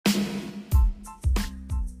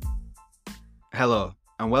Hello,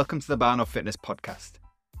 and welcome to the Barno Fitness Podcast.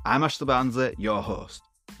 I'm Ashley Barnsley, your host,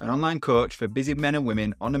 an online coach for busy men and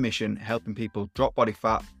women on a mission helping people drop body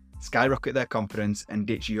fat, skyrocket their confidence, and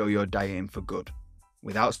ditch yo-yo dieting for good,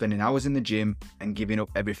 without spending hours in the gym and giving up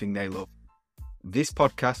everything they love. This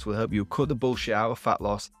podcast will help you cut the bullshit out of fat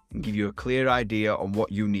loss and give you a clear idea on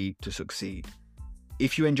what you need to succeed.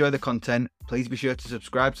 If you enjoy the content, please be sure to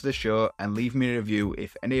subscribe to the show and leave me a review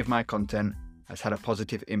if any of my content has had a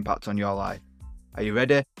positive impact on your life. Are you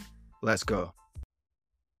ready? Let's go.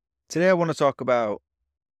 Today I want to talk about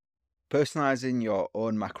personalizing your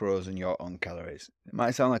own macros and your own calories. It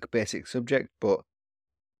might sound like a basic subject, but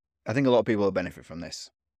I think a lot of people will benefit from this.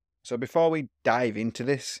 So before we dive into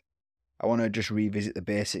this, I want to just revisit the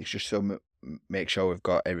basics just so make sure we've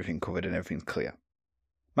got everything covered and everything's clear.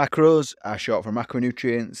 Macros are short for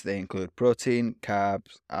macronutrients. They include protein,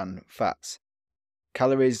 carbs, and fats.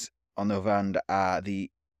 Calories, on the other hand, are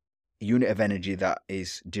the unit of energy that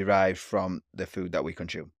is derived from the food that we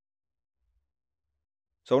consume.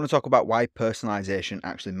 So I want to talk about why personalization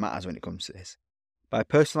actually matters when it comes to this. By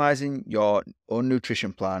personalizing your own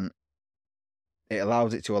nutrition plan, it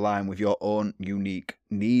allows it to align with your own unique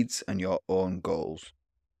needs and your own goals.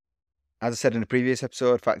 As I said in a previous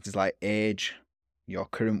episode, factors like age, your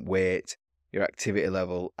current weight, your activity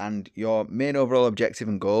level, and your main overall objective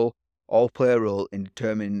and goal all play a role in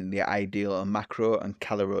determining the ideal macro and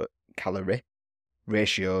calorie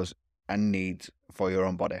ratios and needs for your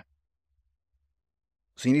own body.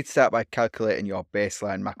 So you need to start by calculating your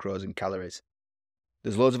baseline macros and calories.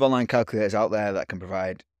 There's loads of online calculators out there that can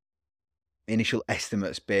provide initial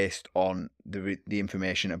estimates based on the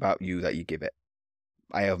information about you that you give it.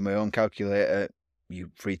 I have my own calculator. You're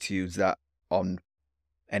free to use that on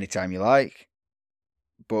anytime you like.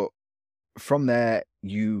 But from there,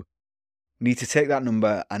 you need to take that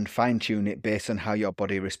number and fine-tune it based on how your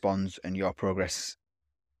body responds and your progress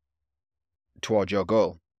towards your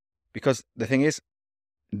goal. Because the thing is,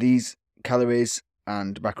 these calories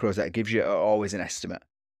and macros that it gives you are always an estimate.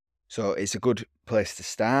 So it's a good place to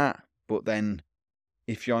start, but then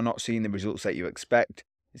if you're not seeing the results that you expect,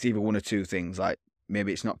 it's either one or two things, like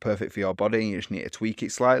maybe it's not perfect for your body and you just need to tweak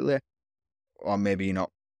it slightly, or maybe you're not,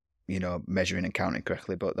 measuring and counting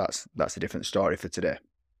correctly, but that's a different story for today.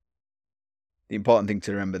 The important thing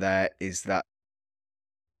to remember there is that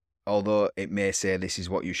although it may say this is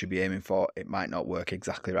what you should be aiming for, it might not work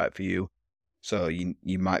exactly right for you. So you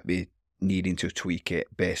might be needing to tweak it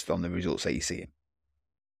based on the results that you see.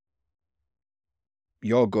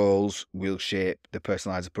 Your goals will shape the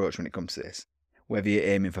personalized approach when it comes to this. Whether you're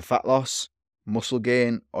aiming for fat loss, muscle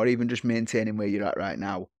gain, or even just maintaining where you're at right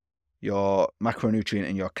now, your macronutrient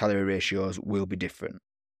and your calorie ratios will be different.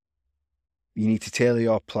 You need to tailor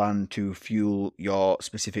your plan to fuel your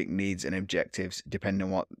specific needs and objectives depending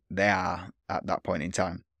on what they are at that point in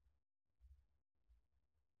time.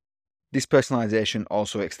 This personalization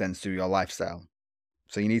also extends to your lifestyle.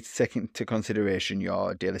 So you need to take into consideration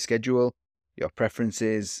your daily schedule, your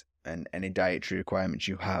preferences, and any dietary requirements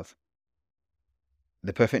you have.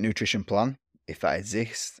 The perfect nutrition plan, if that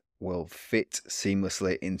exists, will fit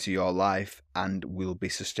seamlessly into your life and will be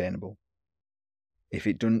sustainable. If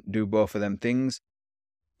it doesn't do both of them things,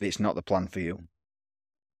 it's not the plan for you.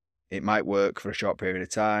 It might work for a short period of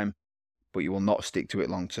time, but you will not stick to it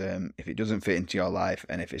long term if it doesn't fit into your life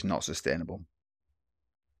and if it's not sustainable.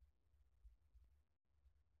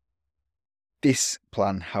 This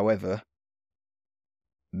plan, however,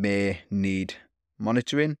 may need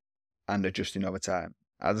monitoring and adjusting over time.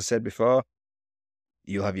 As I said before,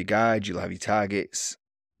 you'll have your guides, you'll have your targets,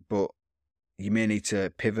 but you may need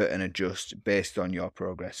to pivot and adjust based on your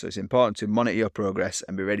progress. So it's important to monitor your progress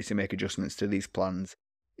and be ready to make adjustments to these plans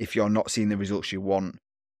if you're not seeing the results you want,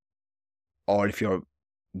 or if your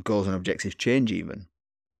goals and objectives change even.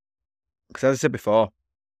 Because as I said before,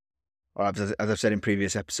 or as I've said in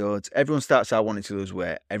previous episodes, everyone starts out wanting to lose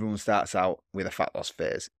weight. Everyone starts out with a fat loss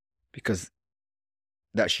phase because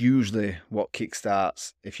that's usually what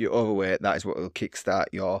kickstarts. If you're overweight, that is what will kickstart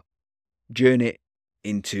your journey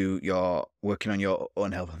into your working on your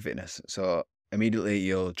own health and fitness. So immediately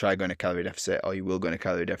you'll try going a calorie deficit, or you will go in a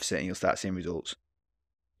calorie deficit and you'll start seeing results.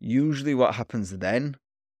 Usually what happens then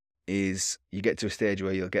is you get to a stage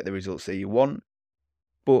where you'll get the results that you want,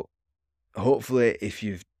 but hopefully if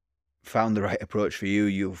you've found the right approach for you,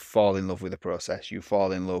 you'll fall in love with the process. You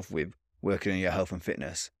fall in love with working on your health and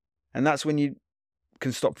fitness. And that's when you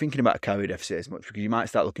can stop thinking about a calorie deficit as much, because you might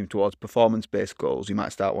start looking towards performance-based goals. You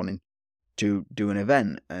might start wanting to do an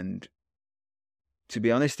event. And to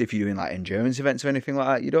be honest, if you're doing like endurance events or anything like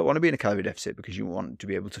that, you don't want to be in a calorie deficit because you want to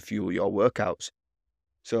be able to fuel your workouts.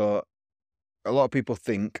 So a lot of people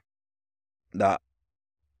think that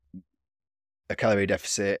a calorie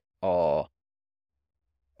deficit or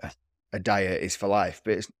a diet is for life,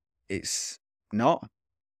 but it's not.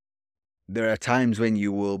 There are times when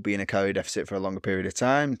you will be in a calorie deficit for a longer period of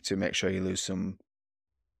time to make sure you lose some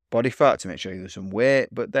body fat, to make sure you lose some weight.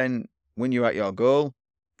 But then when you're at your goal,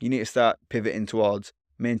 you need to start pivoting towards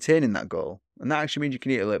maintaining that goal. And that actually means you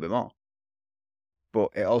can eat a little bit more. But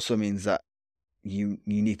it also means that you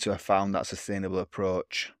need to have found that sustainable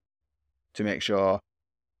approach to make sure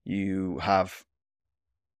you have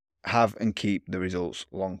and keep the results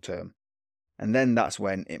long term. And then that's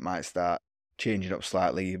when it might start changing up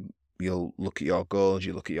slightly. You'll look at your goals,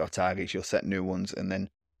 you look at your targets, you'll set new ones, and then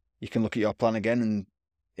you can look at your plan again and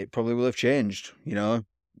it probably will have changed. You know,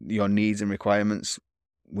 your needs and requirements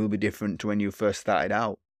will be different to when you first started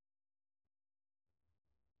out.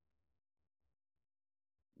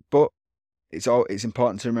 But it's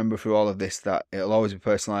important to remember through all of this that it'll always be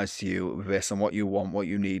personalised to you. It'll be based on what you want, what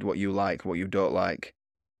you need, what you like, what you don't like,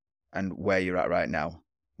 and where you're at right now,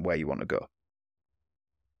 where you want to go.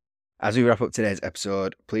 As we wrap up today's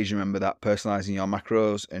episode, please remember that personalising your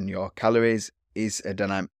macros and your calories is a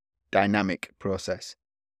dynamic process,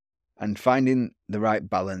 and finding the right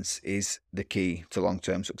balance is the key to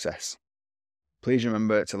long-term success. Please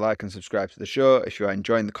remember to like and subscribe to the show if you are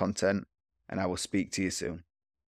enjoying the content, and I will speak to you soon.